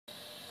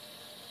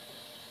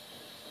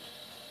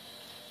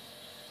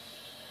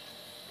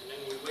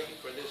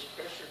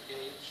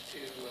to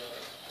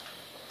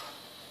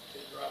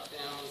drop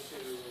down to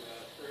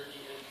 30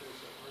 inches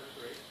of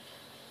mercury.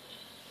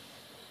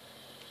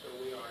 So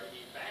we are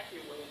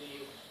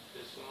evacuating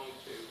this long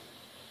tube.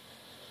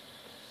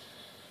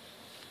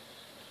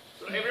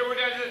 So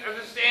everybody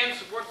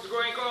understands what's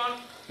going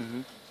on?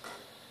 Mm-hmm.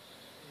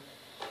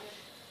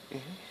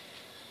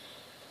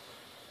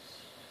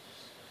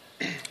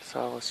 That's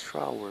how a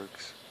straw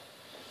works.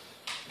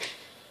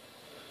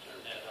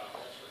 Turn that off,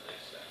 that's what they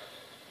say.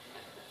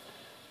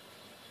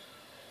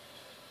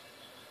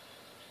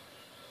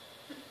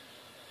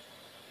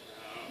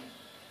 No,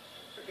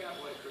 I forgot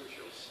one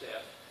crucial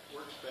step.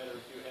 Works better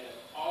if you have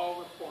all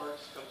the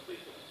ports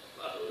completely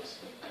closed.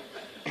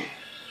 There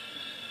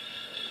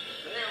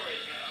we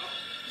go.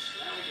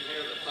 Now we can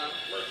hear the pump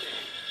working.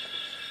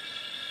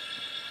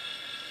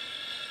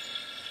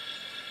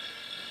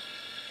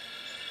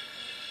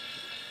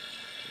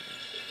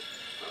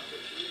 Pump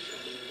is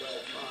reasonably well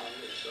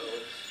primed, so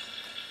it's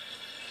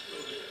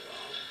moving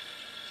along.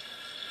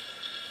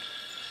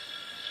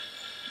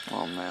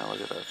 Oh man,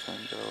 look at that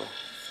thing go.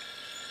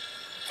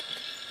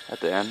 At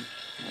the end,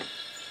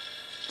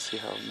 see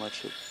how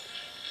much it.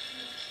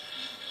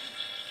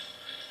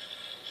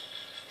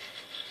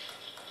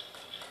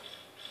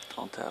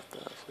 Don't tap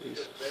that, please.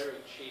 It's a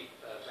very cheap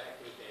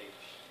vacuum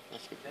gauge.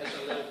 It has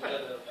a little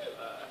bit of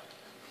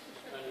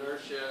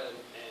inertia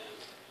and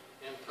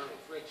internal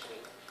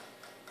friction,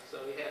 so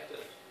you have to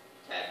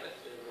tap it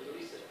to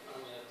release it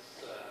from its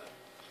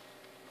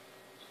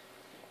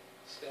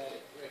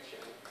static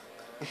friction.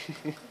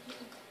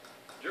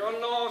 John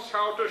knows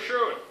how to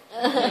shoot.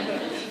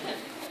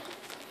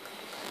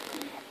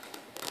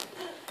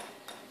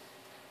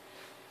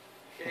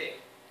 Okay,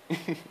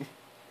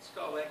 let's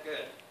call that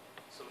good.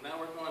 So now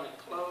we're going to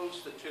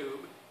close the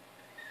tube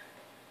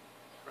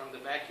from the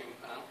vacuum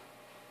pump.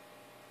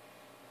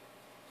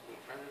 We'll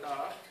turn it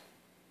off.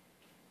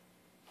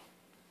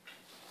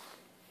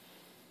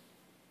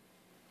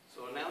 So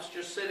now it's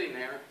just sitting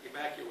there,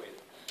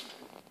 evacuated.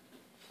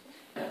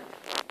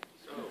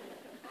 So,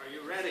 are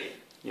you ready?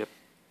 Yep.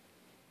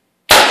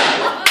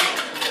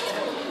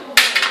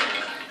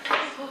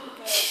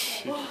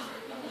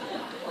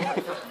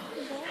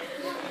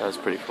 That was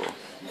pretty cool.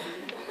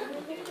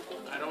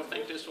 I don't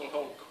think this will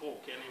hold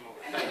Coke anymore.